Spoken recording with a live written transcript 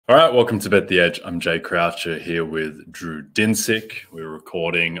All right, welcome to Bet the Edge. I'm Jay Croucher here with Drew Dinsick. We're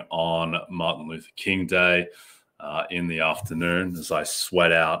recording on Martin Luther King Day in the afternoon as I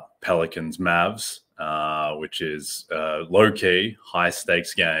sweat out Pelicans Mavs, which is a low-key,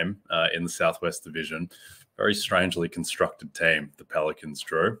 high-stakes game in the Southwest Division. Very strangely constructed team, the Pelicans,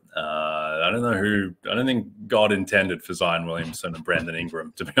 Drew. I don't think God intended for Zion Williamson and Brandon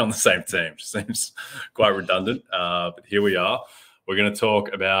Ingram to be on the same team. Just seems quite redundant, but here we are. We're going to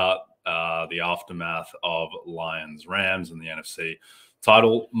talk about the aftermath of Lions-Rams and the NFC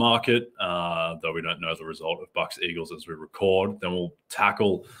title market, though we don't know the result of Bucks-Eagles as we record. Then we'll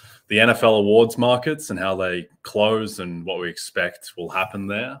tackle the NFL awards markets and how they close and what we expect will happen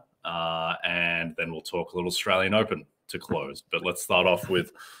there. And then we'll talk a little Australian Open to close. But let's start off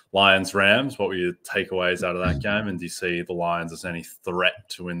with Lions-Rams. What were your takeaways out of that game? And do you see the Lions as any threat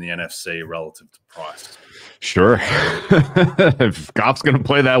to win the NFC relative to price? Sure. If Goff's going to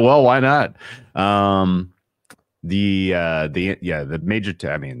play that well, why not? The major,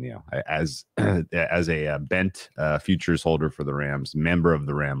 as a bent futures holder for the Rams,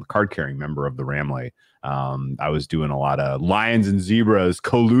 card carrying member of the Ramley, I was doing a lot of Lions and Zebras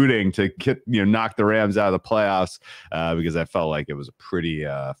colluding to get, knock the Rams out of the playoffs because I felt like it was a pretty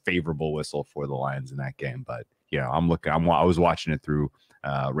favorable whistle for the Lions in that game. But I was watching it through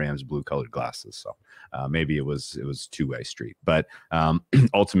Rams blue colored glasses, so maybe it was two-way street. But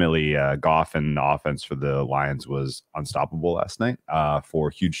ultimately, Goff and the offense for the Lions was unstoppable last night for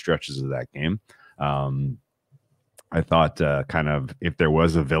huge stretches of that game. I thought kind of if there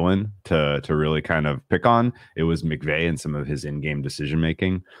was a villain to really kind of pick on, it was McVay and some of his in-game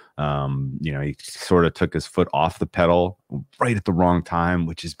decision-making. He sort of took his foot off the pedal right at the wrong time,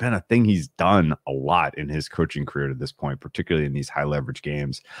 which has been a thing he's done a lot in his coaching career to this point, particularly in these high-leverage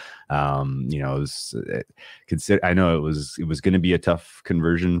games. I know it was going to be a tough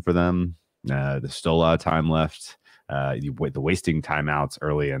conversion for them. There's still a lot of time left. The wasting timeouts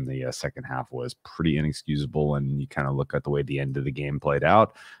early in the second half was pretty inexcusable, and you kind of look at the way the end of the game played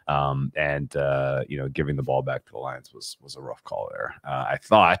out. Giving the ball back to the Lions was a rough call there. I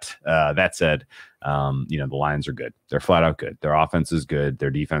thought that said, the Lions are good. They're flat out good. Their offense is good.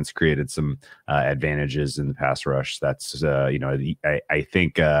 Their defense created some advantages in the pass rush. That's I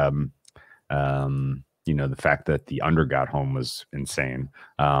think. The fact that the under got home was insane.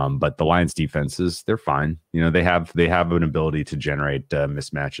 But the Lions defenses, they're fine. They have an ability to generate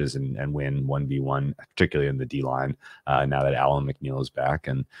mismatches and win 1v1, particularly in the D line. Now that Alan McNeil is back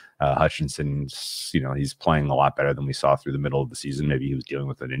and Hutchinson's, he's playing a lot better than we saw through the middle of the season. Maybe he was dealing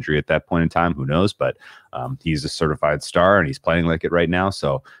with an injury at that point in time. Who knows? But he's a certified star and he's playing like it right now.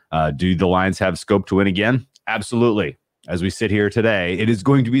 So do the Lions have scope to win again? Absolutely. As we sit here today, it is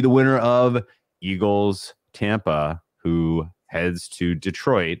going to be the winner of Eagles Tampa, who heads to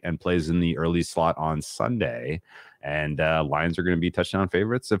Detroit and plays in the early slot on Sunday. And Lions are going to be touchdown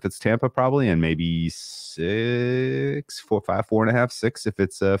favorites if it's Tampa, probably, and maybe 4.5, 6 if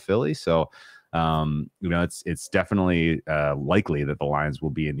it's Philly. So it's definitely likely that the Lions will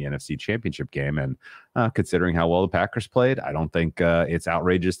be in the NFC Championship game. And considering how well the Packers played, I don't think it's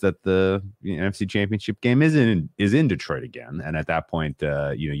outrageous that the NFC Championship game is in Detroit again. And at that point,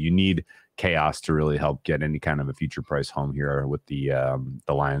 you need chaos to really help get any kind of a future price home here with the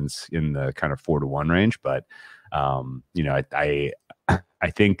Lions in the kind of 4-1 range. But I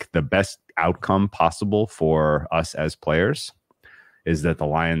think the best outcome possible for us as players is that the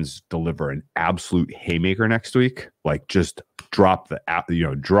Lions deliver an absolute haymaker next week. Like just drop the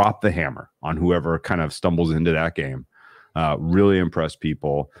hammer on whoever kind of stumbles into that game. Really impress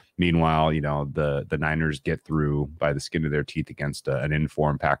people. Meanwhile, the Niners get through by the skin of their teeth against an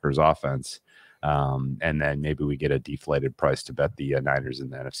informed Packers offense. And then maybe we get a deflated price to bet the Niners in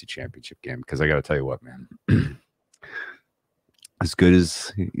the NFC Championship game. Because I got to tell you what, man, as good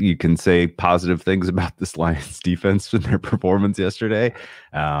as you can say positive things about this Lions defense and their performance yesterday,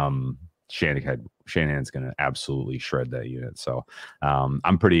 Shanahan's going to absolutely shred that unit. So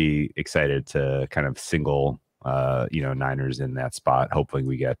I'm pretty excited to kind of single Niners in that spot. Hopefully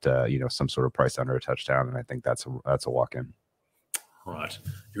we get some sort of price under a touchdown, and I think that's a walk-in. Right.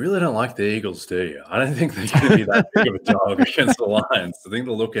 You really don't like the Eagles, do you? I don't think they're going to be that big of a dog against the Lions. I think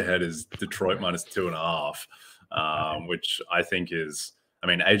the look ahead is Detroit -2.5, which I think is,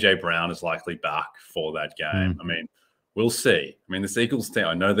 AJ Brown is likely back for that game. We'll see. I mean, this Eagles team,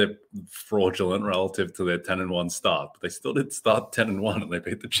 I know they're fraudulent relative to their 10-1 start, but they still did start 10-1, and they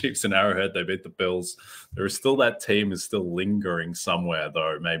beat the Chiefs in Arrowhead. They beat the Bills. There is still, that team is still lingering somewhere,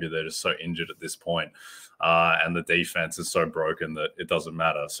 though. Maybe they're just so injured at this point, and the defense is so broken that it doesn't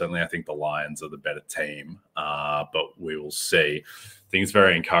matter. Certainly, I think the Lions are the better team, but we will see. I think it's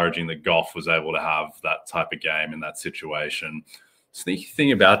very encouraging that Goff was able to have that type of game in that situation. Sneaky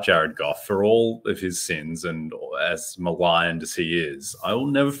thing about Jared Goff, for all of his sins and as maligned as he is, I will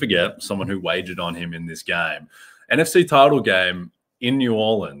never forget someone who wagered on him in this game. NFC title game in New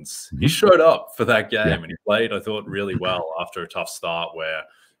Orleans. He showed up for that game, and he played, I thought, really well after a tough start where,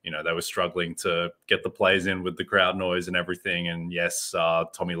 you know, they were struggling to get the plays in with the crowd noise and everything. And yes,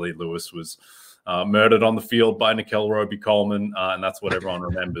 Tommy Lee Lewis was murdered on the field by Nickel Roby-Coleman, and that's what everyone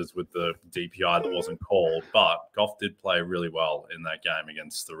remembers with the DPI that wasn't called. But Goff did play really well in that game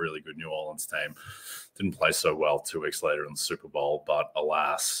against the really good New Orleans team. Didn't play so well 2 weeks later in the Super Bowl, but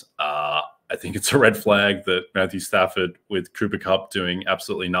alas, I think it's a red flag that Matthew Stafford, with Cooper Kupp doing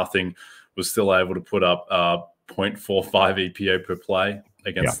absolutely nothing, was still able to put up 0.45 EPA per play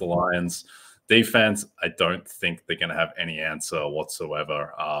against the Lions. Defense, I don't think they're going to have any answer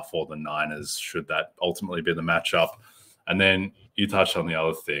whatsoever for the Niners, should that ultimately be the matchup. And then you touched on the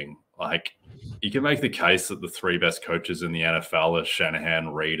other thing. Like, you can make the case that the 3 best coaches in the NFL are Shanahan,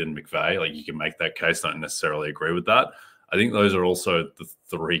 Reid, and McVay. Like, you can make that case. Don't necessarily agree with that. I think those are also the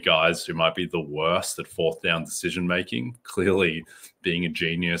 3 guys who might be the worst at 4th down decision-making. Clearly, being a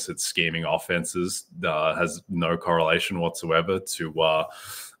genius at scheming offenses has no correlation whatsoever to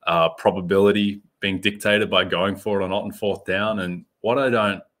probability being dictated by going for it or not in 4th down. And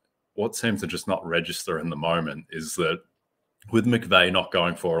what seems to just not register in the moment is that with McVay not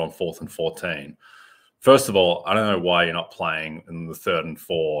going for it on 4th and 14, first of all, I don't know why you're not playing in the 3rd and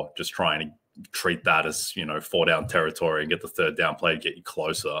 4, just trying to treat that as, you know, 4 down territory and get the 3rd down play to get you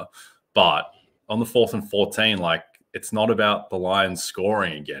closer. But on the 4th and 14, like, it's not about the Lions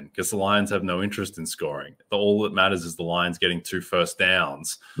scoring again, because the Lions have no interest in scoring. All that matters is the Lions getting 2 first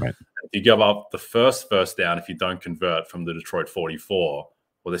downs. Right. If you give up the first down, if you don't convert from the Detroit 44,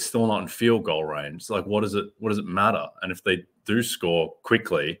 well, they're still not in field goal range. So, like, what does it matter? And if they do score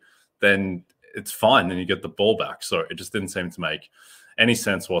quickly, then it's fine. Then you get the ball back. So it just didn't seem to make any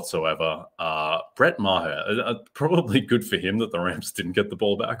sense whatsoever. Brett Maher, probably good for him that the Rams didn't get the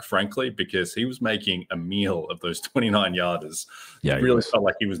ball back, frankly, because he was making a meal of those 29-yarders. Yeah, it really felt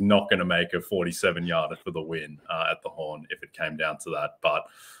like he was not going to make a 47-yarder for the win at the Horn if it came down to that. But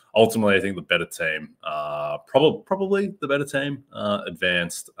ultimately, I think the better team, probably the better team,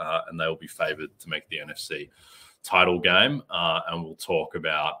 advanced, and they will be favored to make the NFC title game. And we'll talk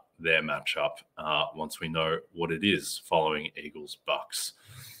about their matchup once we know what it is following Eagles-Bucks.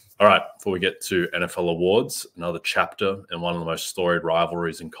 All right, before we get to NFL awards, another chapter in one of the most storied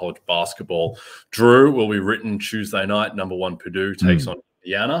rivalries in college basketball. Drew will be written Tuesday night. Number 1 Purdue takes on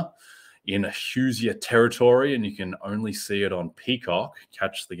Indiana in Hoosier territory, and you can only see it on Peacock.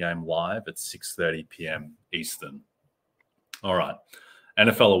 Catch the game live at 6:30 p.m. Eastern. All right.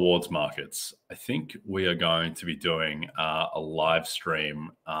 NFL awards markets. I think we are going to be doing a live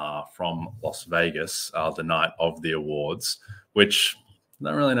stream from Las Vegas the night of the awards, which I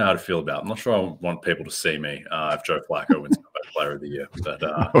don't really know how to feel about. I'm not sure I want people to see me if Joe Flacco wins Comeback Player of the Year, but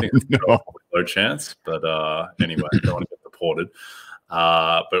I think it's a low chance. But anyway, I don't want to get reported.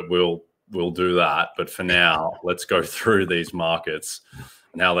 But we'll do that. But for now, let's go through these markets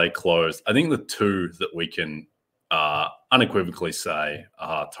and how they closed. I think the 2 that we can unequivocally say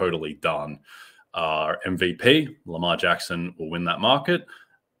are totally done are MVP, Lamar Jackson will win that market,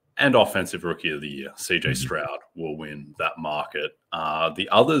 and Offensive Rookie of the Year, CJ Stroud will win that market. The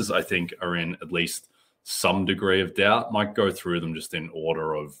others, I think, are in at least some degree of doubt. Might go through them just in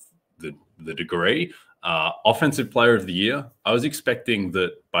order of the degree. Offensive Player of the Year, I was expecting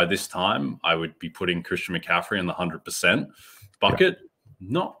that by this time I would be putting Christian McCaffrey in the 100% bucket. Yeah.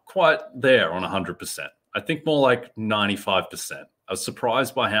 Not quite there on 100%. I think more like 95%. I was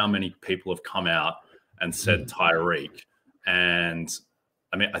surprised by how many people have come out and said Tyreek. And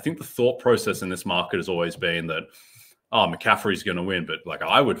I mean, I think the thought process in this market has always been that, oh, McCaffrey's going to win, but like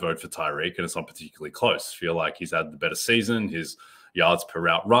I would vote for Tyreek, and it's not particularly close. I feel like he's had the better season. His yards per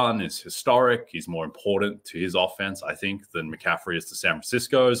route run is historic. He's more important to his offense, I think, than McCaffrey is to San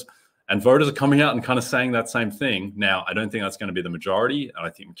Francisco's. And voters are coming out and kind of saying that same thing. Now, I don't think that's going to be the majority. And I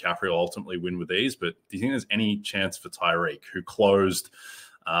think McCaffrey will ultimately win with these. But do you think there's any chance for Tyreek, who closed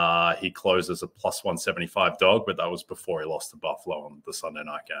he closed as a plus 175 dog, but that was before he lost to Buffalo on the Sunday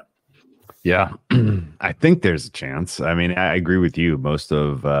night game? Yeah. I think there's a chance. I mean, I agree with you. Most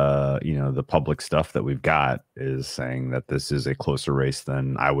of the public stuff that we've got is saying that this is a closer race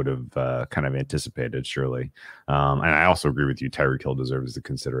than I would have kind of anticipated, surely. And I also agree with you. Tyreek Hill deserves the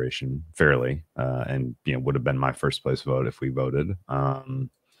consideration fairly, and would have been my first place vote if we voted.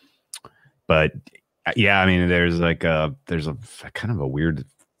 But yeah, I mean, there's a kind of a weird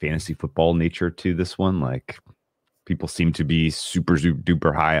fantasy football nature to this one. Like, people seem to be super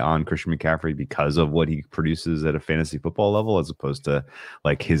duper high on Christian McCaffrey because of what he produces at a fantasy football level, as opposed to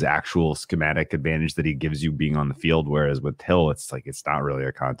like his actual schematic advantage that he gives you being on the field. Whereas with Hill, it's like, it's not really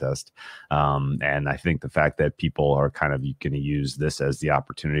a contest. And I think the fact that people are kind of going to use this as the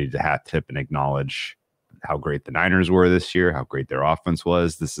opportunity to hat tip and acknowledge how great the Niners were this year, how great their offense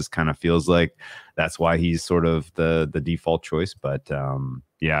was. This is kind of feels like that's why he's sort of the default choice. But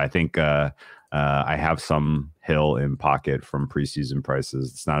yeah, I think I have some Hill in pocket from preseason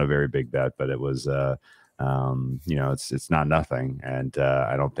prices. It's not a very big bet, but it was, it's not nothing. And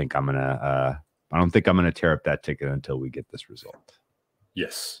I don't think I'm gonna tear up that ticket until we get this result.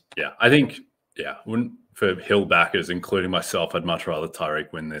 Yes, yeah, I think for Hill backers, including myself, I'd much rather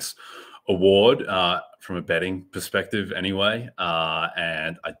Tyreek win this award from a betting perspective anyway.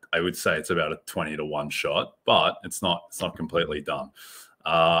 And I would say it's about a 20-to-1 shot, but it's not completely done.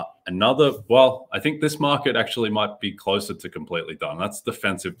 I think this market actually might be closer to completely done. That's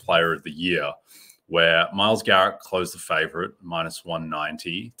Defensive Player of the Year, where Myles Garrett closed the favorite,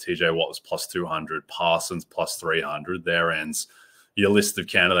 -190. TJ Watt was +200. Parsons +300. There ends your list of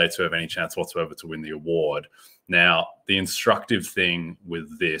candidates who have any chance whatsoever to win the award. Now, the instructive thing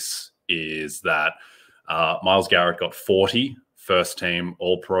with this is that Myles Garrett got 40 first-team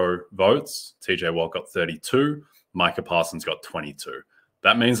All-Pro votes. TJ Watt got 32. Micah Parsons got 22.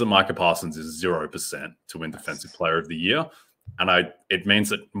 That means that Micah Parsons is 0% to win Defensive Player of the Year. And it means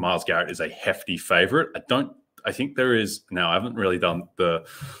that Myles Garrett is a hefty favorite. I think there is, now I haven't really done the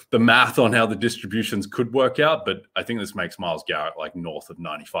math on how the distributions could work out, but I think this makes Myles Garrett like north of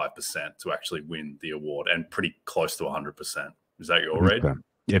 95% to actually win the award and pretty close to 100%. Is that your read?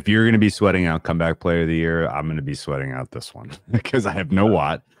 If you're going to be sweating out Comeback Player of the Year, I'm going to be sweating out this one because I have no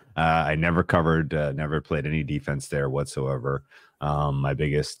Watt. I never covered, never played any defense there whatsoever. My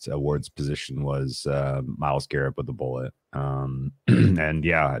biggest awards position was Myles Garrett with the bullet. And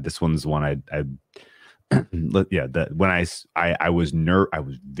yeah, this one's one I was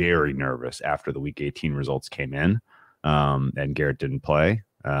very nervous after the week 18 results came in, and Garrett didn't play.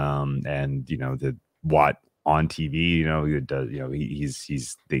 And the Watt on TV, he does,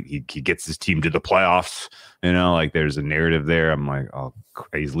 he gets his team to the playoffs, like there's a narrative there. I'm like, oh,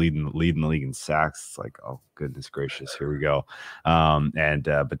 he's leading the league in sacks. It's like, oh goodness gracious, here we go.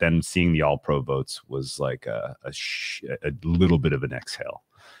 But then seeing the All-Pro votes was like a little bit of an exhale.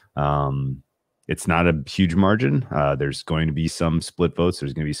 It's not a huge margin. There's going to be some split votes.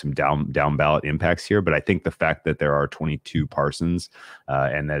 There's going to be some down ballot impacts here. But I think the fact that there are 22 Parsons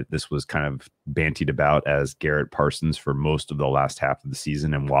and that this was kind of bantied about as Garrett Parsons for most of the last half of the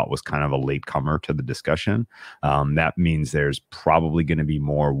season, and Watt was kind of a late comer to the discussion, that means there's probably going to be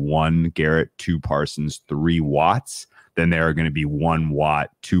more 1 Garrett, 2 Parsons, 3 Watts than there are going to be 1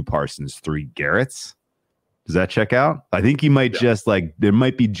 Watt, 2 Parsons, 3 Garretts. Does that check out? I think you might just there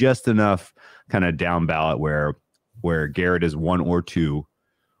might be just enough kind of down ballot where Garrett is 1 or 2,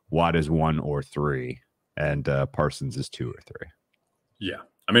 Watt is 1 or 3, and Parsons is 2 or 3. Yeah.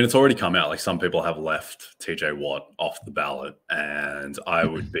 I mean, it's already come out. Like, some people have left TJ Watt off the ballot, and I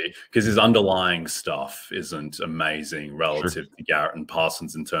would be, because his underlying stuff isn't amazing relative to Garrett and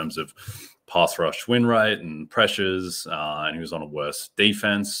Parsons in terms of pass rush win rate and pressures, and he was on a worse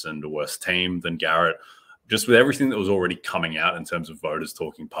defense and a worse team than Garrett. Just with everything that was already coming out in terms of voters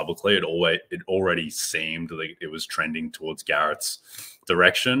talking publicly, it already seemed like it was trending towards Garrett's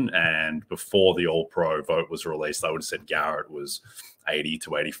direction. And before the All-Pro vote was released, I would have said Garrett was 80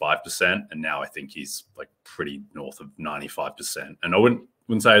 to 85%. And now I think he's like pretty north of 95%. And I wouldn't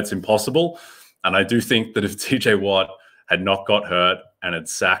say it's impossible. And I do think that if TJ Watt had not got hurt and had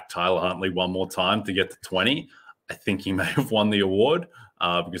sacked Tyler Huntley one more time to get to 20, I think he may have won the award.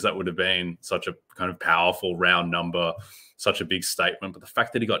 Because that would have been such a kind of powerful round number, such a big statement. But the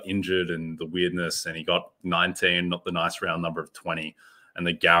fact that he got injured and the weirdness, and he got 19, not the nice round number of 20, and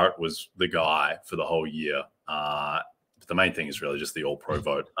that Garrett was the guy for the whole year. But the main thing is really just the All-Pro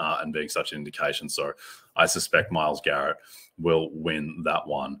vote and being such an indication. So I suspect Myles Garrett will win that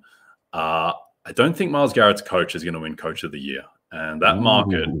one. I don't think Myles Garrett's coach is going to win Coach of the Year. And that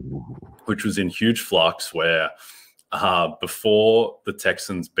market, which was in huge flux, where before the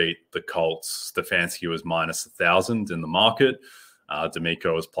Texans beat the Colts, Stefanski was -1,000 in the market.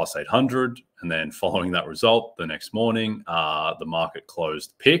 D'Amico was plus 800. And then following that result, the next morning, the market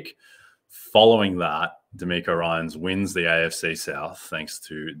closed pick. Following that, D'Amico Ryans wins the AFC South thanks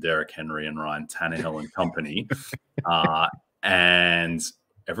to Derrick Henry and Ryan Tannehill and company. And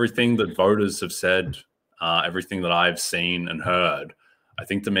everything that voters have said, everything that I've seen and heard, I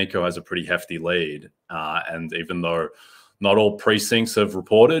think D'Amico has a pretty hefty lead. And even though not all precincts have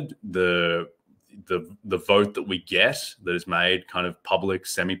reported, the vote that we get that is made kind of public,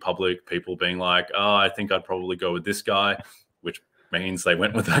 semi-public, people being like, oh, I think I'd probably go with this guy, which means they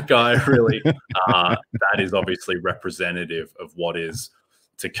went with that guy, really. That is obviously representative of what is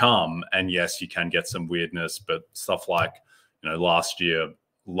to come. And yes, you can get some weirdness, but stuff like, last year,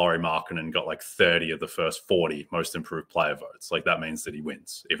 Laurie Markkinen got like 30 of the first 40 most improved player votes. Like that means that he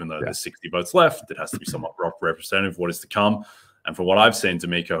wins, even though there's 60 votes left. It has to be somewhat representative of what is to come. And from what I've seen,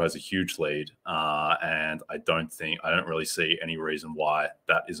 D'Amico has a huge lead. And I don't really see any reason why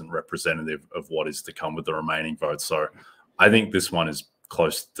that isn't representative of what is to come with the remaining votes. So I think this one is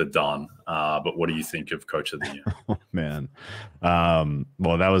close to done. But what do you think of Coach of the Year? Oh, man.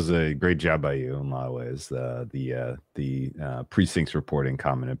 Well, that was a great job by you in a lot of ways. The precincts reporting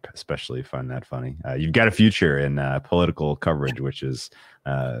comment, especially, find that funny. You've got a future in political coverage, which is,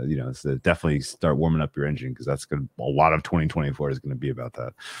 it's definitely start warming up your engine, because that's a lot of 2024 is going to be about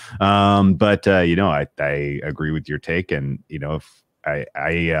that. But I agree with your take, and if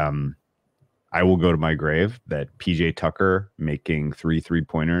I will go to my grave that PJ Tucker making 3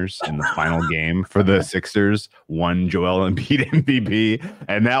 3-pointers in the final game for the Sixers won Joel Embiid MVP,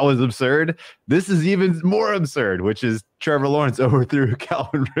 and that was absurd. This is even more absurd, which is Trevor Lawrence overthrew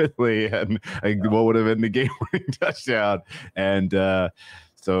Calvin Ridley and what would have been the game-winning touchdown. And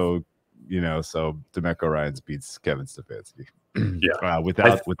so D'Amico Ryans beats Kevin Stefanski. Yeah,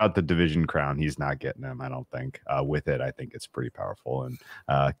 without the division crown, he's not getting them, I don't think. With it, I think it's pretty powerful. And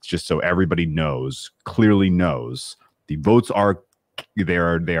just so everybody clearly knows, the votes are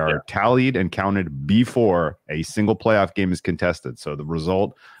tallied and counted before a single playoff game is contested. So the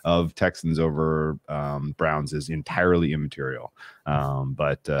result of Texans over Browns is entirely immaterial.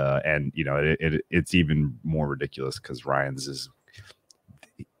 It's even more ridiculous because Ryans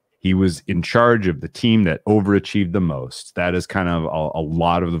he was in charge of the team that overachieved the most. That is kind of a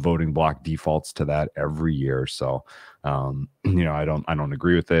lot of the voting block defaults to that every year. So, I don't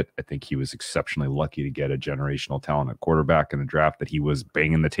agree with it. I think he was exceptionally lucky to get a generational talent at quarterback in a draft that he was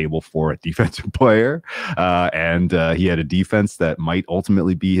banging the table for at defensive player. And he had a defense that might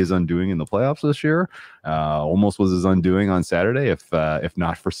ultimately be his undoing in the playoffs this year. Almost was his undoing on Saturday, if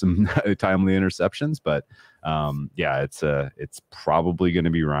not for some timely interceptions. But it's probably going to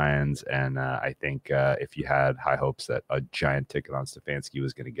be Ryans. And I think if you had high hopes that a giant ticket on Stefanski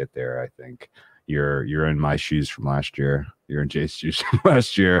was going to get there, I think you're in my shoes from last year. You're in Jay's shoes from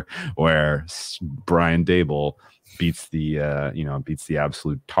last year, where Brian Dable beats the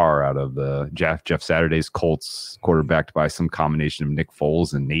absolute tar out of the Jeff Saturday's Colts, quarterbacked by some combination of Nick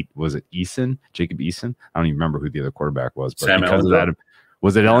Foles and Jacob Eason. I don't even remember who the other quarterback was, but because of that.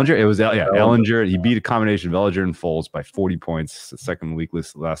 Was it Ellinger? It was Ellinger. He beat a combination of Ellinger and Foles by 40 points the second week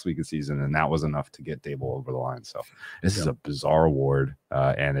last week of the season, and that was enough to get Dable over the line. So this is a bizarre award,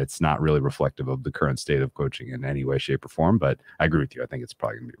 and it's not really reflective of the current state of coaching in any way, shape, or form. But I agree with you. I think it's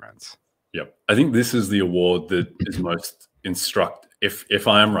probably going to be Ryans. Yep. I think this is the award that is most instructive. If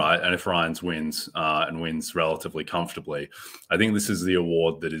I am right, and if Ryans wins and wins relatively comfortably, I think this is the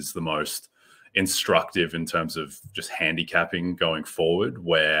award that is the most instructive in terms of just handicapping going forward,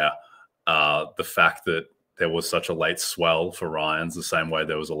 where the fact that there was such a late swell for Ryans, the same way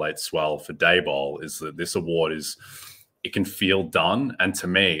there was a late swell for Daboll, is that this award it can feel done. And to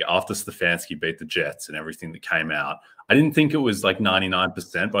me, after Stefanski beat the Jets and everything that came out, I didn't think it was like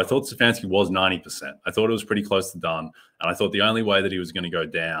 99%, but I thought Stefanski was 90%. I thought it was pretty close to done. And I thought the only way that he was going to go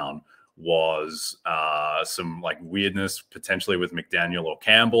down was some like weirdness potentially with McDaniel or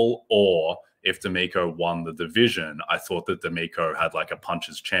Campbell, or if D'Amico won the division, I thought that D'Amico had like a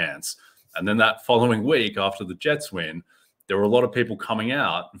puncher's chance. And then that following week after the Jets win, there were a lot of people coming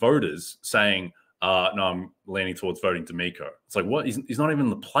out, voters, saying, no, I'm leaning towards voting D'Amico. It's like, what? He's not even in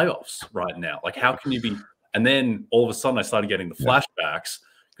the playoffs right now. Like, how can you be? And then all of a sudden I started getting the flashbacks,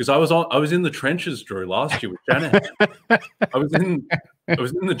 because I was in the trenches, Drew, last year with Shanahan. I was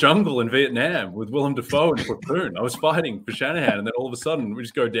in the jungle in Vietnam with Willem Dafoe and Platoon. I was fighting for Shanahan, and then all of a sudden we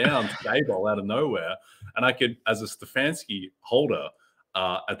just go down to Daboll out of nowhere. And I could, as a Stefanski holder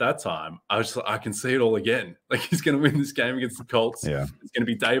at that time, I can see it all again. Like, he's going to win this game against the Colts. Yeah, it's going to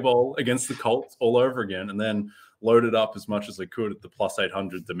be Daboll against the Colts all over again, and then loaded up as much as I could at the plus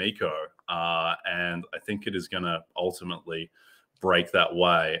 800 D'Amico. And I think it is going to ultimately break that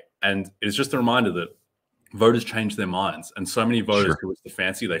way. And it's just a reminder that voters change their minds. And so many voters who was the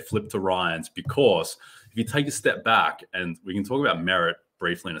fancy, they flip to Ryan's, because if you take a step back, and we can talk about merit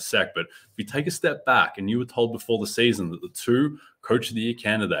briefly in a sec, but if you take a step back and you were told before the season that the 2 Coach of the Year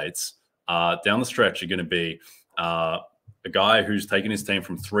candidates down the stretch are going to be a guy who's taken his team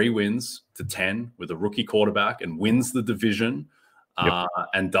from 3 wins to 10 with a rookie quarterback and wins the division,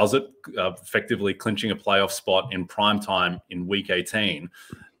 and does it effectively clinching a playoff spot in prime time in week 18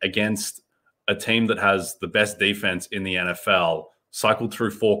 against a team that has the best defense in the NFL, cycled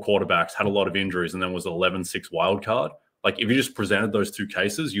through 4 quarterbacks, had a lot of injuries, and then was 11-6 wild card. Like, if you just presented those 2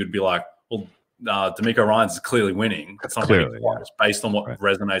 cases, you'd be like, well, D'Amico Ryans is clearly winning. It's not clearly, based on what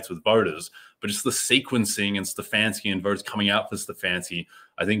resonates with voters, but just the sequencing and Stefanski and voters coming out for Stefanski,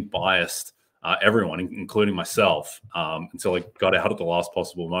 I think biased everyone, including myself, until I got out at the last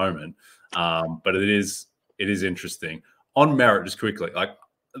possible moment. But it is interesting. On merit, just quickly, like,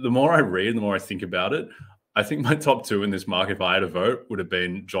 the more I read, the more I think about it, I think my top 2 in this market, if I had a vote, would have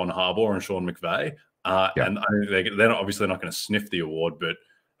been John Harbaugh and Sean McVay. And they're obviously not going to sniff the award, but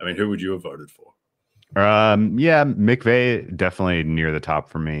I mean, who would you have voted for? Yeah, McVay definitely near the top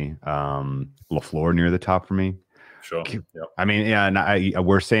for me. LaFleur near the top for me. Sure. Yep. I mean, yeah, and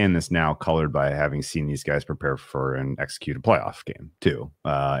we're saying this now colored by having seen these guys prepare for and execute a playoff game too,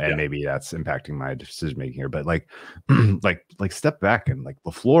 and maybe that's impacting my decision making here. But like, like step back, and like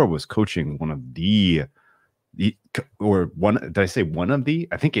LaFleur was coaching one of the did I say one of the?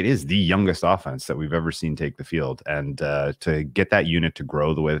 I think it is the youngest offense that we've ever seen take the field, and to get that unit to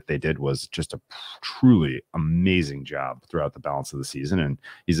grow the way that they did was just a truly amazing job throughout the balance of the season. And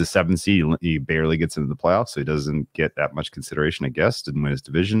he's a 7 seed. He barely gets into the playoffs, so he doesn't get that much consideration, I guess. Didn't win his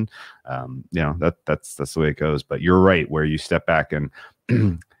division. That's the way it goes. But you're right, where you step back and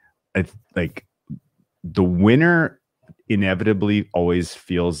like the winner inevitably always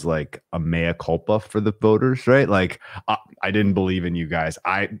feels like a mea culpa for the voters, right? Like, I didn't believe in you guys.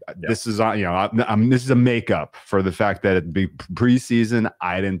 This is this is a makeup for the fact that at the preseason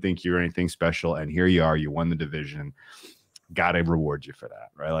I didn't think you were anything special, and here you are, you won the division. Got to reward you for that,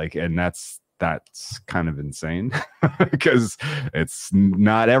 right? Like, and that's kind of insane because it's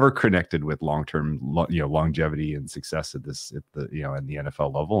not ever connected with long-term, longevity and success in the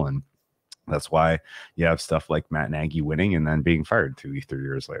NFL level. And that's why you have stuff like Matt Nagy winning and then being fired 2-3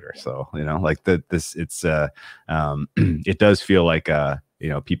 years later. So, like it does feel like,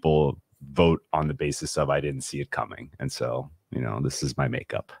 people vote on the basis of, I didn't see it coming. And so, this is my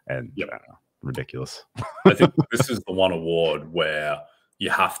makeup, and ridiculous. I think this is the one award where you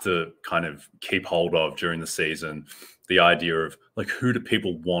have to kind of keep hold of during the season, the idea of like, who do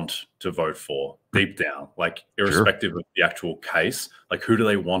people want to vote for deep down, like irrespective of the actual case, like who do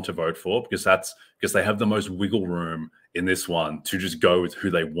they want to vote for? Because they have the most wiggle room in this one to just go with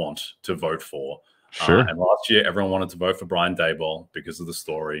who they want to vote for. And last year, everyone wanted to vote for Brian Daboll because of the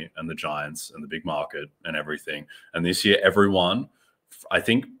story and the Giants and the big market and everything. And this year, I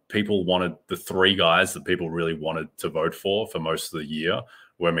think people wanted the 3 guys that people really wanted to vote for most of the year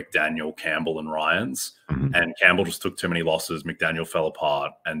were McDaniel, Campbell, and Ryans. And Campbell just took too many losses. McDaniel fell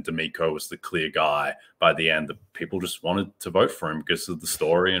apart, and D'Amico was the clear guy by the end. That people just wanted to vote for him because of the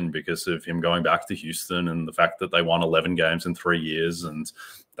story and because of him going back to Houston and the fact that they won 11 games in 3 years. And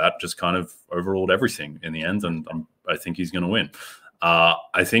that just kind of overruled everything in the end. And I think he's going to win.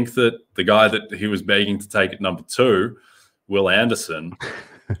 I think that the guy that he was begging to take at number 2, Will Anderson,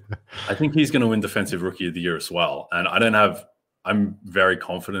 I think he's going to win Defensive Rookie of the Year as well. And I'm very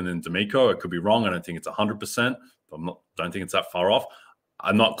confident in D'Amico. I could be wrong. I don't think it's 100%. Don't think it's that far off.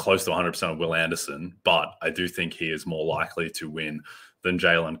 I'm not close to 100% of Will Anderson, but I do think he is more likely to win than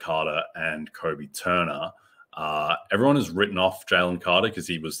Jalen Carter and Kobe Turner. Everyone has written off Jalen Carter because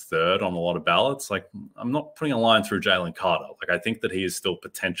he was 3rd on a lot of ballots. Like, I'm not putting a line through Jalen Carter. Like, I think that he is still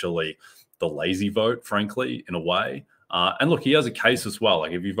potentially the lazy vote, frankly, in a way. And look, he has a case as well.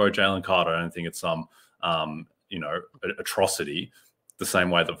 Like, if you vote Jalen Carter, I don't think it's some atrocity, the same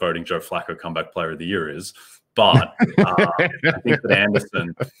way that voting Joe Flacco comeback player of the year is. But I think that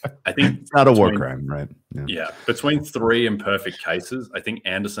Anderson, it's not a war crime, right? Yeah. Between 3 imperfect cases, I think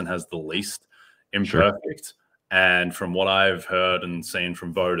Anderson has the least imperfect. And from what I've heard and seen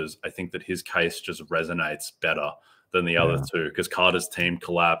from voters, I think that his case just resonates better than the other 2, because Carter's team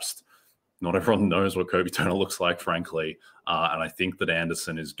collapsed. Not everyone knows what Kobe Turner looks like, frankly. And I think that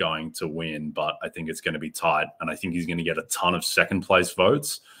Anderson is going to win, but I think it's going to be tight. And I think he's going to get a ton of second-place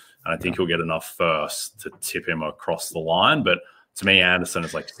votes. And I think he'll get enough first to tip him across the line. But to me, Anderson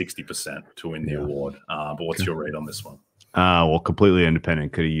is like 60% to win the award. But what's your read on this one? Well, completely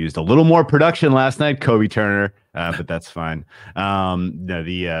independent. Could have used a little more production last night. Kobe Turner but that's fine. No,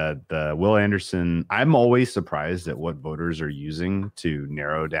 the Will Anderson. I'm always surprised at what voters are using to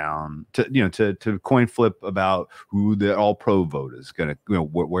narrow down to coin flip about who the All Pro vote is going to,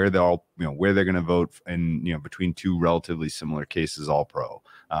 where they're all, where they're going to vote, and between two relatively similar cases, All Pro.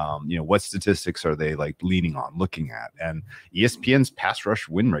 What statistics are they like leaning on, looking at? And ESPN's pass rush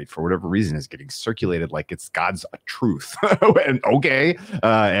win rate, for whatever reason, is getting circulated like it's God's truth. And okay,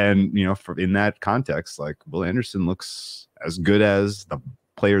 and in that context, like Will Anderson looks as good as the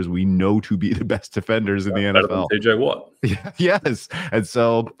players we know to be the best defenders in the NFL. TJ Watt. Yes. And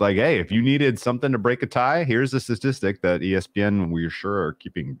so, like, hey, if you needed something to break a tie, here's a statistic that ESPN, we're sure, are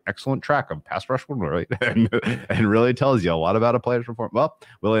keeping excellent track of pass rush win rate, and really tells you a lot about a player's performance. Well,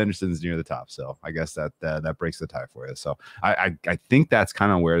 Will Anderson's near the top, so I guess that breaks the tie for you. So I think that's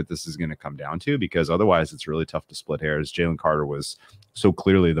kind of where this is going to come down to, because otherwise it's really tough to split hairs. Jalen Carter was so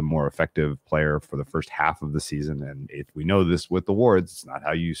clearly the more effective player for the first half of the season, and we know this with awards, it's not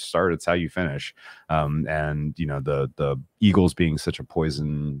how you start, it's how you finish. And the Eagles being such a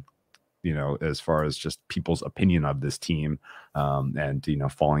poison, as far as just people's opinion of this team, and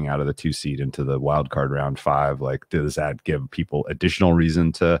falling out of the 2 seed into the wild card round 5, like, does that give people additional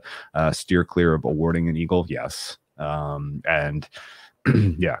reason to steer clear of awarding an Eagle? Yes. And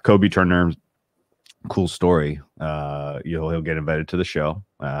yeah, Kobe Turner, cool story. He'll get invited to the show.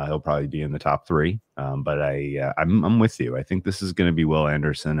 He'll probably be in the top 3. But I'm with you. I think this is going to be Will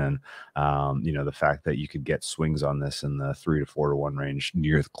Anderson, and the fact that you could get swings on this in the 3 to 4 to 1 range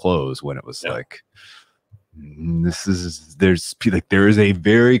near the close, when it was like, there is a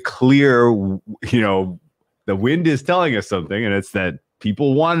very clear, the wind is telling us something, and it's that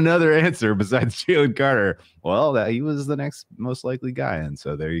people want another answer besides Jalen Carter. Well, that he was the next most likely guy, and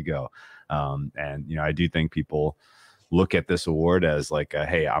so there you go. And I do think people look at this award as like,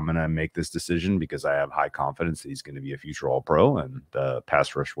 hey, I'm going to make this decision because I have high confidence that he's going to be a future All Pro, and the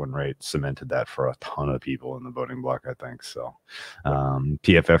pass rush win rate cemented that for a ton of people in the voting block, I think. So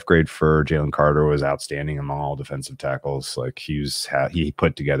PFF grade for Jalen Carter was outstanding among all defensive tackles. Like, he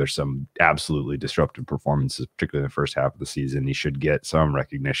put together some absolutely disruptive performances, particularly in the first half of the season. He should get some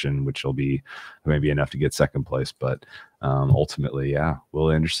recognition, which will be maybe enough to get second place, but ultimately, yeah, Will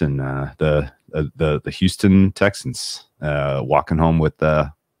Anderson, the Houston Texans, walking home with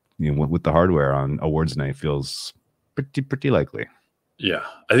the with the hardware on awards night feels pretty likely. Yeah,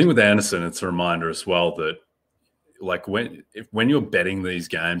 I think with Anderson, it's a reminder as well that, like, when you're betting these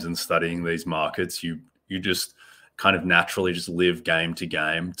games and studying these markets, you just kind of naturally just live game to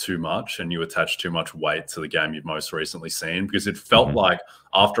game too much, and you attach too much weight to the game you've most recently seen, because it felt like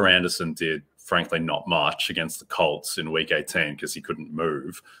after Anderson did, frankly, not much against the Colts in week 18 because he couldn't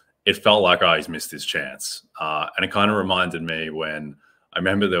move, it felt like, he's missed his chance. And it kind of reminded me when I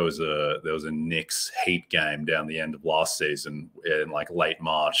remember there was a Knicks Heat game down the end of last season in like late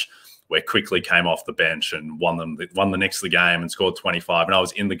March, where Quickly came off the bench and won the Knicks the game and scored 25. And I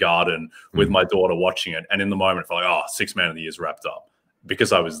was in the Garden with my daughter watching it. And in the moment, I felt like, 6 man of the year's wrapped up,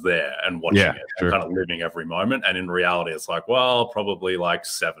 because I was there and watching it and kind of living every moment. And in reality, it's like, well, probably like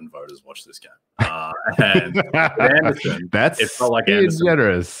 7 voters watched this game. And with Anderson, it felt like Anderson,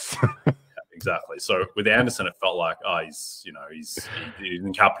 generous. Exactly. So with Anderson, it felt like, he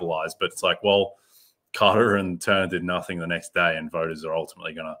didn't capitalize, but it's like, well, Carter and Turner did nothing the next day, and voters are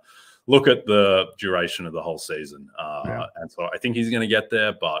ultimately going to look at the duration of the whole season. And so I think he's going to get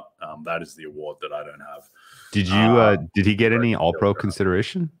there, but that is the award that I don't have. Did he get any All Pro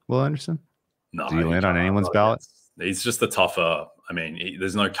consideration, Will Anderson? No. Did he land on anyone's ballot? He's just the tougher. I mean,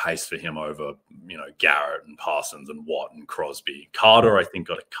 there's no case for him over, Garrett and Parsons and Watt and Crosby. Carter, I think,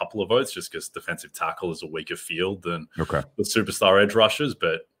 got a couple of votes just because defensive tackle is a weaker field than the superstar edge rushers.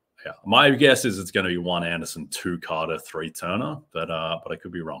 But yeah, my guess is it's going to be 1 Anderson, 2 Carter, 3 Turner. But I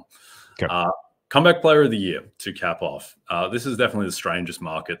could be wrong. Okay. Comeback Player of the Year to cap off. This is definitely the strangest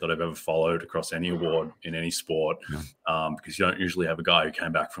market that I've ever followed across any award in any sport, because you don't usually have a guy who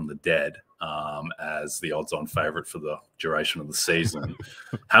came back from the dead as the odds-on favorite for the duration of the season.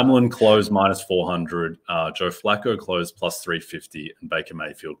 Hamlin closed -400. Joe Flacco closed +350, and Baker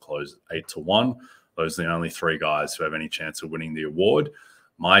Mayfield closed 8-1. Those are the only 3 guys who have any chance of winning the award.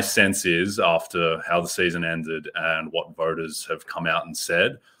 My sense is, after how the season ended and what voters have come out and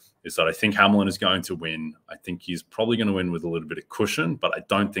said, is that I think Hamlin is going to win. I think he's probably going to win with a little bit of cushion, but I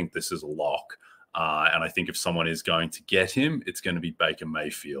don't think this is a lock. And I think if someone is going to get him, it's going to be Baker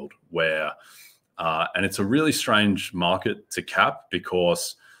Mayfield, and it's a really strange market to cap,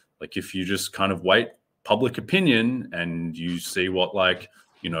 because like, if you just kind of wait public opinion and you see what, like,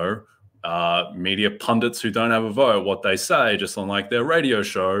 media pundits who don't have a vote, what they say just on like their radio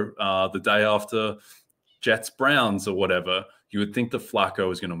show the day after Jets Browns or whatever, you would think that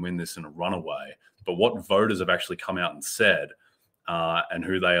Flacco is going to win this in a runaway. But what voters have actually come out and said, and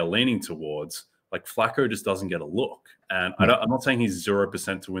who they are leaning towards, like Flacco just doesn't get a look. And I'm not saying he's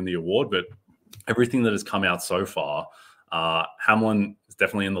 0% to win the award, but everything that has come out so far, Hamlin is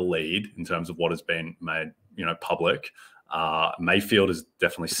definitely in the lead in terms of what has been made, public. Mayfield is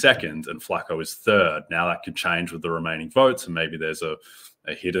definitely second, and Flacco is third. Now that could change with the remaining votes, and maybe there's a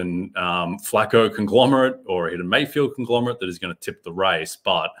hidden Flacco conglomerate or a hidden Mayfield conglomerate that is going to tip the race.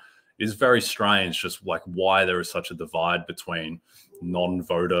 But it is very strange, just like why there is such a divide between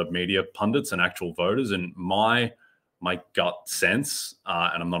non-voter media pundits and actual voters. And my gut sense,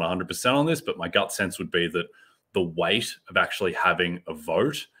 and I'm not 100% on this, but my gut sense would be that the weight of actually having a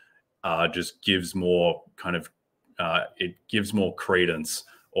vote just gives more it gives more credence,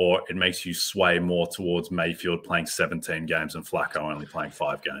 or it makes you sway more towards Mayfield playing 17 games and Flacco only playing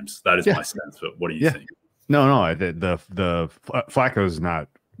 5 games. That is my sense. But what do you think? No, the Flacco's not.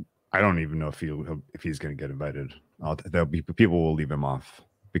 I don't even know if he's going to get invited. There'll be people will leave him off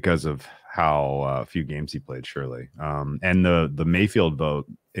because of how few games he played, surely. And the Mayfield vote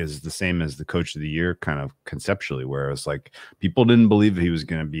is the same as the coach of the year kind of conceptually, whereas like people didn't believe he was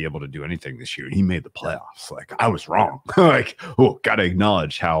going to be able to do anything this year. He made the playoffs. Like I was wrong. Like, got to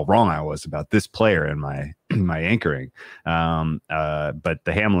acknowledge how wrong I was about this player and my anchoring. But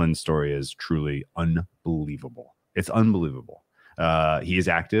the Hamlin story is truly unbelievable. It's unbelievable. He is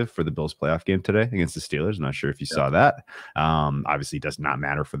active for the Bills playoff game today against the Steelers. I'm not sure if you saw that. Obviously does not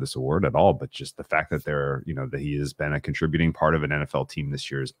matter for this award at all, but just the fact that that he has been a contributing part of an NFL team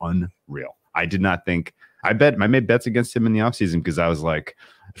this year is unreal. I did not think I made bets against him in the offseason because I was like,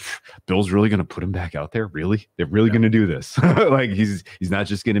 Bill's really going to put him back out there. Really? They're really going to do this. Like he's not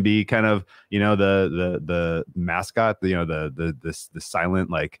just going to be kind of, the mascot, the silent,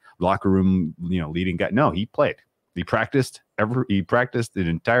 like locker room, leading guy. No, he played. He practiced the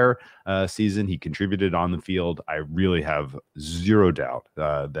entire season. He contributed on the field. I really have zero doubt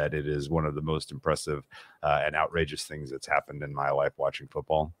that it is one of the most impressive and outrageous things that's happened in my life watching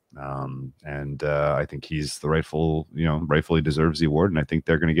football. And I think he's the rightfully deserves the award. And I think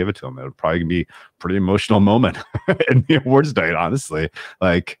they're going to give it to him. It'll probably be a pretty emotional moment in the awards night, honestly.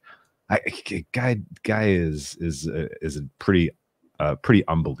 Like, guy is a pretty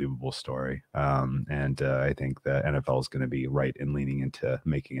unbelievable story. And I think the NFL is going to be right in leaning into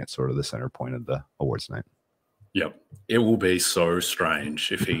making it sort of the center point of the awards night. Yep. It will be so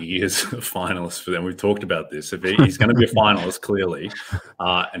strange if he is a finalist for them. We've talked about this. If he's going to be a finalist, clearly,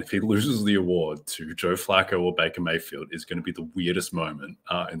 and if he loses the award to Joe Flacco or Baker Mayfield, is going to be the weirdest moment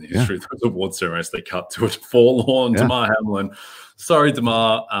in the history of the award ceremony. They cut to a forlorn Damar Hamlin. Sorry,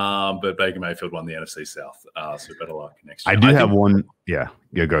 Damar, but Baker Mayfield won the NFC South. So better luck next year. I do have one. Yeah,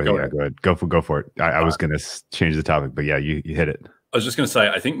 go ahead. Go for it. I was going to change the topic, but yeah, you hit it. I was just going to say,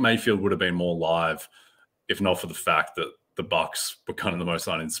 I think Mayfield would have been more live if not for the fact that the Bucs were kind of the most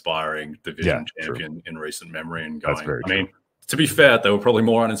uninspiring division champion in recent memory. And going, I mean, to be fair, they were probably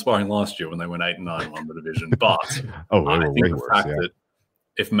more uninspiring last year when they went 8-9 and won the division. But I think the fact that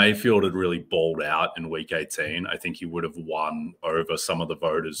if Mayfield had really balled out in Week 18, I think he would have won over some of the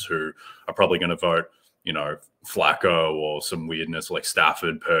voters who are probably going to vote, Flacco or some weirdness like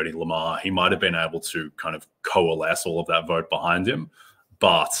Stafford, Purdy, Lamar. He might have been able to kind of coalesce all of that vote behind him.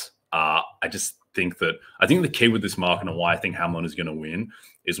 But I think the key with this market and why I think Hamlin is going to win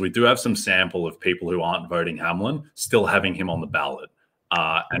is we do have some sample of people who aren't voting Hamlin still having him on the ballot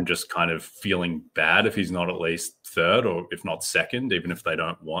and just kind of feeling bad if he's not at least third or if not second, even if they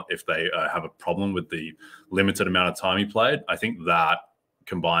have a problem with the limited amount of time he played. I think that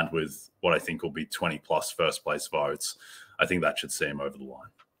combined with what I think will be 20 plus first place votes, I think that should see him over the line.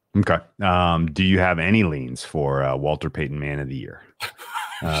 Okay. Do you have any leans for Walter Payton Man of the Year?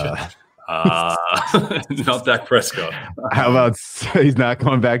 Not Dak Prescott. How about he's not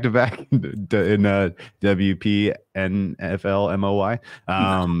going back to back in WP NFL MOY?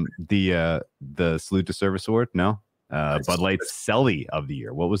 The Salute to Service Award? No. Bud Light Celly of the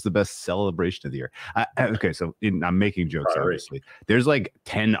Year. What was the best celebration of the year? Okay, so I'm making jokes, obviously. There's like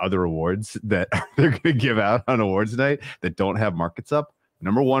 10 other awards that they're going to give out on awards night that don't have markets up.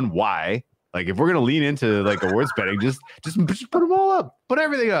 Number one, why? Like, if we're gonna lean into like awards betting, just put them all up, put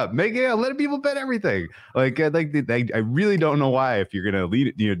everything up, let people bet everything. I really don't know why. If you're gonna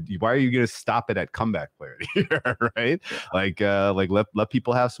lead it, why are you gonna stop it at comeback player of the year, right? Let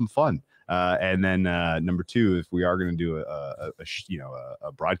people have some fun. And then number two, if we are gonna do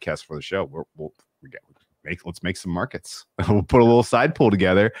a broadcast for the show, let's make some markets. We'll put a little side pool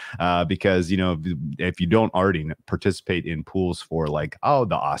together because, you know, if you don't already participate in pools for like, oh,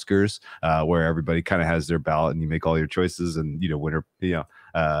 the Oscars, where everybody kind of has their ballot and you make all your choices and, you know,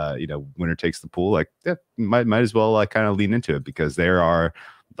 winner takes the pool, like, yeah, might as well like kind of lean into it because there are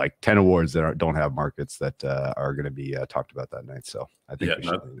like 10 awards that don't have markets that are going to be talked about that night. So I think we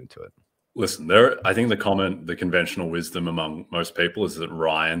should lean into it. Listen, I think the conventional wisdom among most people is that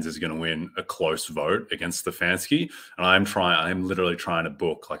Ryan's is going to win a close vote against Stefanski, and I'm literally trying to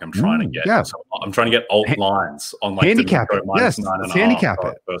book, like I'm trying to get alt lines on like handicap it. Yes, let's handicap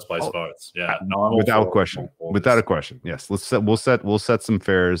it. First place votes. Yeah, without a question. Yes, we'll set some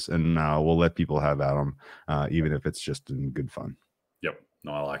fares and we'll let people have at them, even if it's just in good fun. Yep.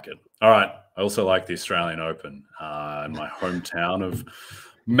 No, I like it. All right. I also like the Australian Open in my hometown of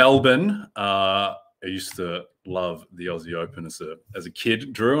Melbourne. I used to love the Aussie Open as a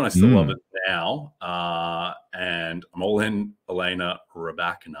kid, Drew, and I still love it now. And I'm all in Elena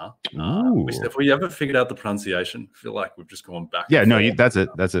Rybakina. Have we ever figured out the pronunciation? I feel like we've just gone back. Yeah, no, that's it.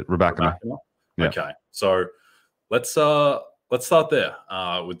 That's it. Rybakina. Yeah. Okay, so let's start there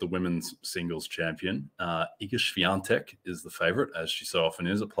with the women's singles champion. Iga Swiatek is the favorite, as she so often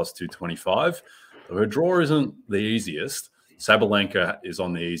is, at plus 225. Though her draw isn't the easiest. Sabalenka is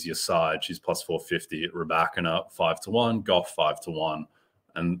on the easiest side. She's plus 450. Rybakina 5-1. Goff 5-1.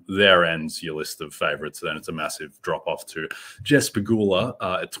 And there ends your list of favorites. Then it's a massive drop off to Jess Pegula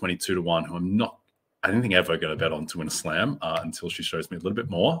at 22-1, who I don't think ever going to bet on to win a slam until she shows me a little bit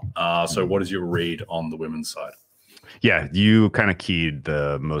more. So what is your read on the women's side? Yeah, you kind of keyed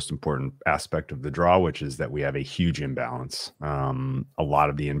the most important aspect of the draw, which is that we have a huge imbalance. A lot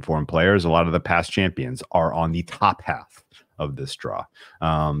of the informed players, a lot of the past champions are on the top half of this draw.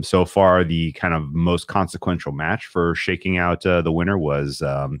 So far, the kind of most consequential match for shaking out the winner was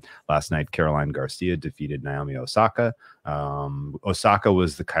last night. Caroline Garcia defeated Naomi Osaka. Osaka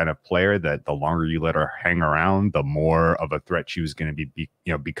was the kind of player that the longer you let her hang around, the more of a threat she was going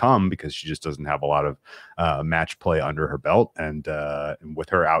to become, because she just doesn't have a lot of match play under her belt. And with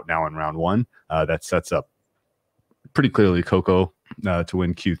her out now in round one, that sets up pretty clearly Coco to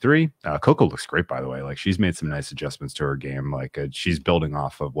win Q3. Coco looks great, by the way. Like, she's made some nice adjustments to her game. Like, she's building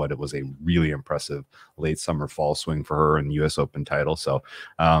off of what it was a really impressive late summer fall swing for her in the US Open title. So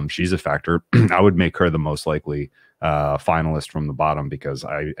she's a factor. I would make her the most likely finalist from the bottom, because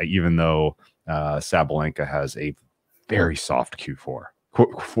even though Sabalenka has a very soft Q4,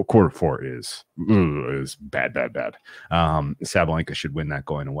 quarter four is bad. Sabalenka should win that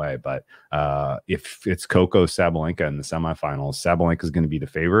going away. But if it's Coco Sabalenka in the semifinals, Sabalenka is going to be the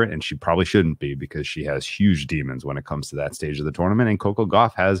favorite, and she probably shouldn't be, because she has huge demons when it comes to that stage of the tournament. And Coco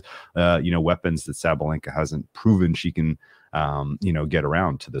Gauff has weapons that Sabalenka hasn't proven she can get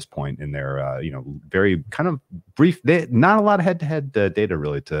around to this point in their very kind of brief, not a lot of head-to-head data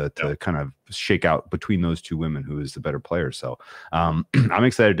really to kind of shake out between those two women who is the better player. So I'm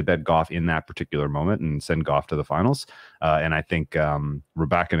excited to bet Gauff in that particular moment and send Gauff to the finals. And I think Rybakina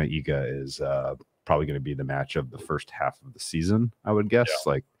Iga is probably going to be the match of the first half of the season, I would guess.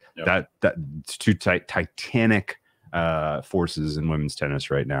 That it's two titanic forces in women's tennis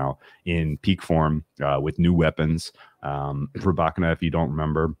right now in peak form with new weapons. Rybakina, if you don't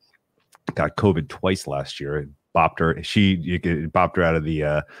remember, got COVID twice last year. It bopped her. It bopped her out of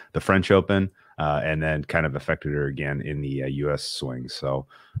the French Open, and then kind of affected her again in the U.S. swing. So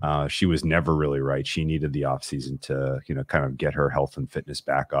she was never really right. She needed the offseason to kind of get her health and fitness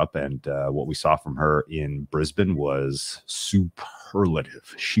back up. And what we saw from her in Brisbane was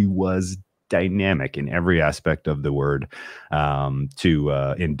superlative. She was dynamic in every aspect of the word in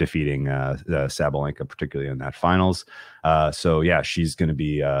defeating Sabalenka, particularly in that finals. So yeah, she's going to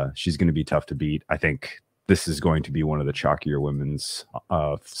be tough to beat. I think this is going to be one of the chalkier women's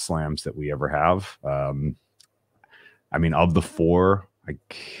slams that we ever have. I mean, of the four, I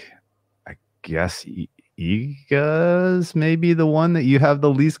guess Iga's maybe the one that you have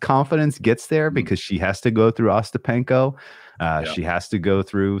the least confidence gets there, because she has to go through Ostapenko. She has to go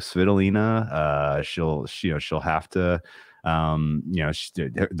through Svitolina. She'll have to,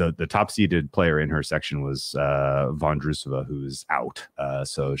 the top seeded player in her section was Vondrousova, who's out.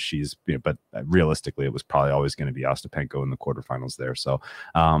 So she's, but realistically, it was probably always going to be Ostapenko in the quarterfinals there. So,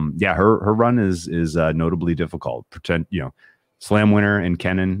 her run is notably difficult. Slam winner in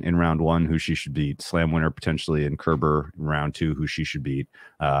Kenin in round one, who she should beat. Slam winner potentially in Kerber in round two, who she should beat.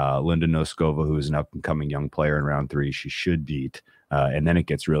 Linda Noskova, who is an up-and-coming young player in round three, she should beat. And then it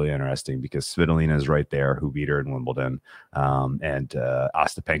gets really interesting because Svitolina is right there, who beat her in Wimbledon, and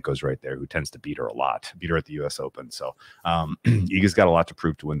Ostapenko's right there, who tends to beat her a lot, beat her at the U.S. Open. So Iga's got a lot to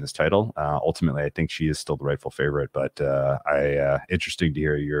prove to win this title. Ultimately, I think she is still the rightful favorite, but interesting to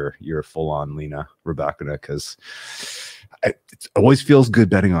hear your full-on Lena Rybakina, because it always feels good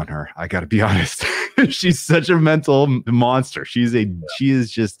betting on her. I got to be honest. She's such a mental monster. She does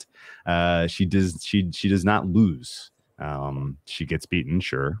not lose. She gets beaten,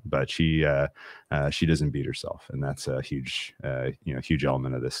 sure, but she doesn't beat herself, and that's a huge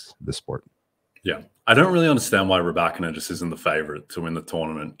element of this sport. Yeah, I don't really understand why Rybakina just isn't the favorite to win the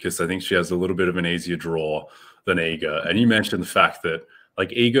tournament, because I think she has a little bit of an easier draw than Iga. And you mentioned the fact that like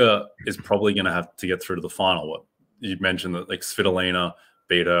Iga is probably going to have to get through to the final. What you mentioned that like Svitolina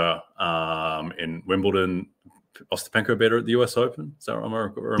beat her in Wimbledon. Ostapenko beat her at the US Open. Is that am I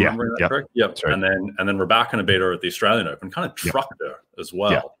remembering that correct? Yep. Right. And then Rybakina beat her at the Australian Open, kind of trucked her as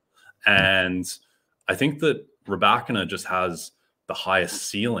well. And I think that Rybakina just has the highest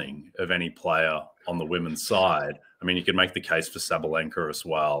ceiling of any player on the women's side. I mean, you could make the case for Sabalenka as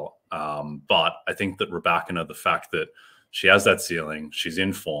well. But I think that Rybakina, the fact that she has that ceiling, she's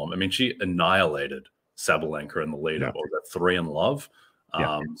in form. I mean, she annihilated Sabalenka in the lead up, that 3 in love.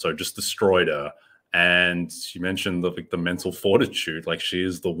 So just destroyed her. And you mentioned the mental fortitude. Like, she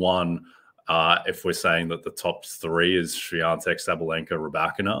is the one, if we're saying that the top 3 is Swiatek, Sabalenka,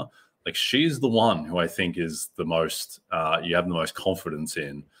 Rybakina, like she's the one who I think is the most, you have the most confidence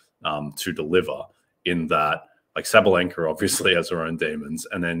in to deliver, in that, like, Sabalenka obviously has her own demons.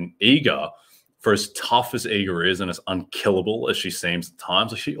 And then Iga, for as tough as Iga is and as unkillable as she seems at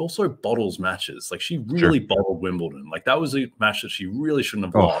times, like, she also bottles matches. Like, she really bottled Wimbledon. Like, that was a match that she really shouldn't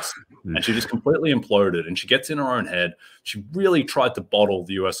have lost. And she just completely imploded, and she gets in her own head. She really tried to bottle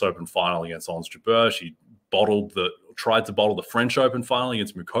the US Open final against Ons Jabeur. She tried to bottle the French Open final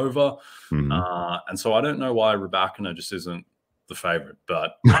against Mukova. And so I don't know why Rybakina just isn't the favorite,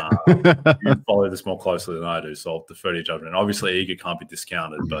 but you follow this more closely than I do, so I'll defer to your judgment. And obviously, Iga can't be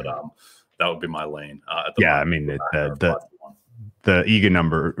discounted, but that would be my lane. At the moment. I mean, the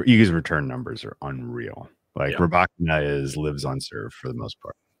Iga's return numbers are unreal. Like, Rybakina lives on serve for the most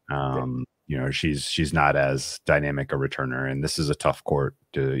part. You know, she's not as dynamic a returner, and this is a tough court.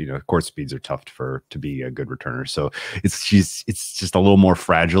 Court speeds are tough to be a good returner. So it's just a little more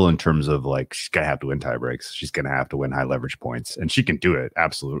fragile in terms of, like, she's gonna have to win tie breaks. She's gonna have to win high leverage points, and she can do it.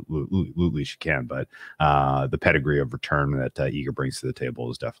 Absolutely, she can. But the pedigree of return that Iga brings to the table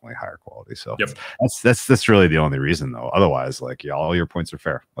is definitely higher quality. So that's really the only reason, though. Otherwise, like, all your points are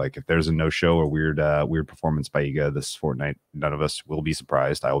fair. Like, if there's a no show or weird performance by Iga this fortnight, none of us will be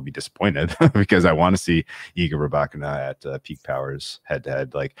surprised. I will be disappointed because I want to see Iga Rybakina at peak powers head to head.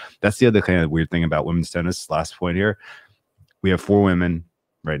 Like, that's the other kind of weird thing about women's tennis. Last point here, we have 4 women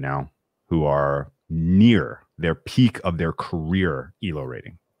right now who are near their peak of their career ELO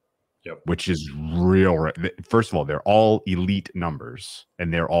rating, which is real. First of all, they're all elite numbers,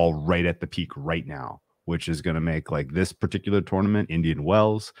 and they're all right at the peak right now, which is going to make, like, this particular tournament, Indian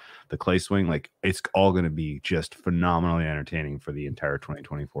Wells, the clay swing, like, it's all going to be just phenomenally entertaining for the entire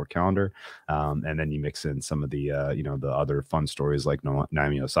 2024 calendar. And then you mix in some of the, the other fun stories like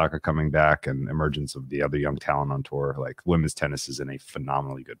Naomi Osaka coming back and emergence of the other young talent on tour. Like, women's tennis is in a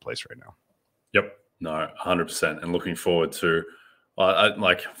phenomenally good place right now. Yep. No, 100%. And looking forward to,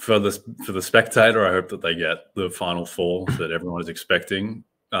 like, for the spectator, I hope that they get the Final Four that everyone is expecting.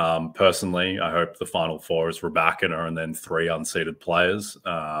 Personally, I hope the Final Four is Rybakina and then 3 unseeded players,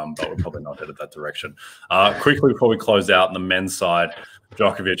 but we're probably not headed that direction. Quickly before we close out, on the men's side,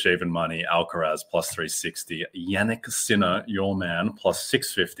 Djokovic even money, Alcaraz plus 360, Yannick Sinner, your man, plus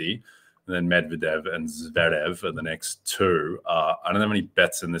 650, and then Medvedev and Zverev are the next 2. I don't have any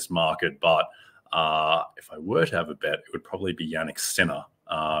bets in this market, but if I were to have a bet, it would probably be Yannick Sinner,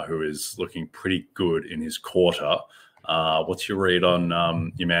 who is looking pretty good in his quarter. What's your read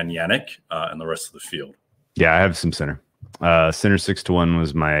on your man Yannick and the rest of the field? Yeah, I have some Sinner. Sinner 6-1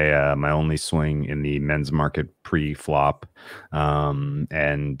 was my my only swing in the men's market pre-flop,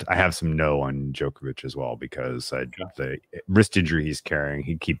 and I have some no on Djokovic as well because the wrist injury he's carrying,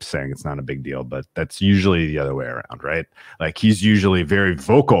 he keeps saying it's not a big deal, but that's usually the other way around, right? Like, he's usually very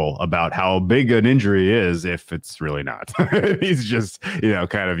vocal about how big an injury is if it's really not. He's just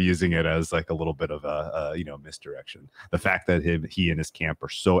kind of using it as like a little bit of a misdirection. The fact that he and his camp are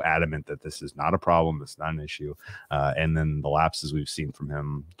so adamant that this is not a problem, it's not an issue, and then the lapses we've seen from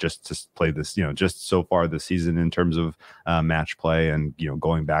him just to play this, just so far this season in terms of match play and,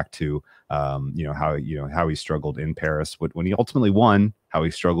 going back to how he struggled in Paris when he ultimately won, how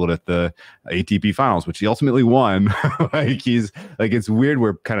he struggled at the ATP finals, which he ultimately won. It's weird.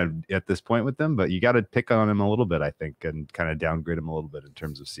 We're kind of at this point with them, but you got to pick on him a little bit, I think, and kind of downgrade him a little bit in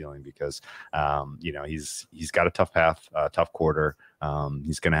terms of ceiling, because, he's got a tough path, tough quarter.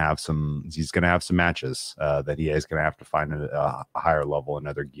 He's going to have some matches that he is going to have to find a higher level,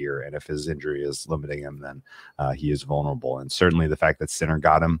 another gear. And if his injury is limiting him, then he is vulnerable. And certainly the fact that Sinner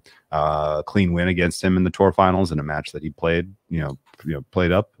got him a clean win against him in the Tour finals in a match that he played,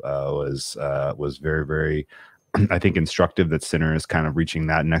 played up, was very, very, I think, instructive that Sinner is kind of reaching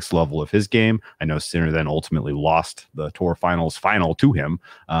that next level of his game. I know Sinner then ultimately lost the Tour finals final to him,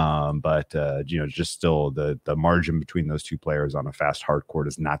 but just still the margin between those two players on a fast hard court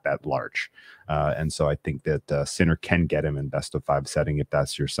is not that large, and so I think that Sinner can get him in best of 5 setting if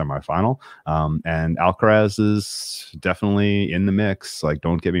that's your semifinal. And Alcaraz is definitely in the mix. Like,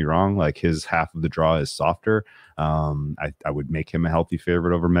 don't get me wrong, like his half of the draw is softer. I would make him a healthy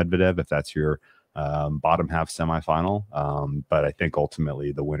favorite over Medvedev if that's your bottom half semifinal, but I think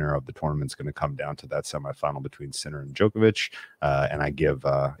ultimately the winner of the tournament is going to come down to that semifinal between Sinner and Djokovic, and I give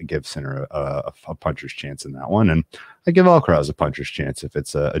Sinner a puncher's chance in that one, and I give Alcaraz a puncher's chance if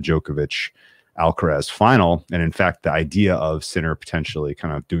it's a Djokovic Alcaraz final. And in fact, the idea of Sinner potentially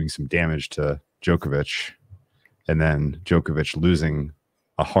kind of doing some damage to Djokovic and then Djokovic losing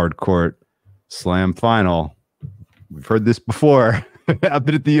a hard court slam final, we've heard this before.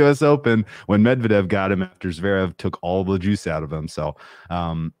 Happened at the U.S. Open when Medvedev got him after Zverev took all the juice out of him. So,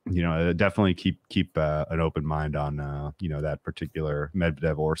 definitely keep an open mind on that particular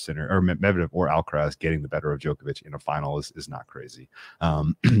Medvedev or Sinner, or Medvedev or Alcaraz getting the better of Djokovic in a final is not crazy.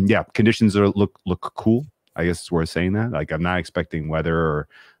 Conditions look cool. I guess it's worth saying that. Like, I'm not expecting weather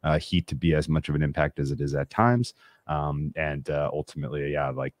or heat to be as much of an impact as it is at times. Ultimately,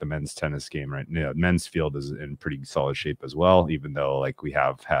 like the men's tennis game right now, men's field is in pretty solid shape as well, even though like we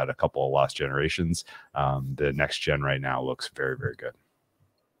have had a couple of lost generations. The next gen right now looks very, very good.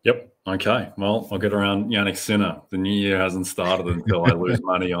 Yep. Okay. Well, I'll get around Yannick Sinner. The new year hasn't started until I lose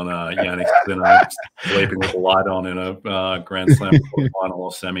money on Yannick Sinner sleeping with the light on in a Grand Slam final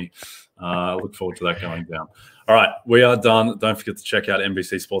or semi. Look forward to that going down. All right, we are done. Don't forget to check out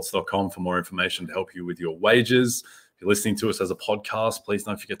NBCsports.com for more information to help you with your wagers. If you're listening to us as a podcast, please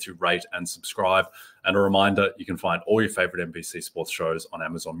don't forget to rate and subscribe. And a reminder, you can find all your favorite NBC Sports shows on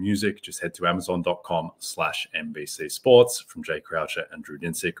Amazon Music. Just head to amazon.com/NBC Sports. From Jay Croucher and Drew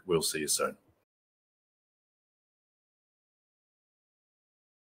Dinsick, we'll see you soon.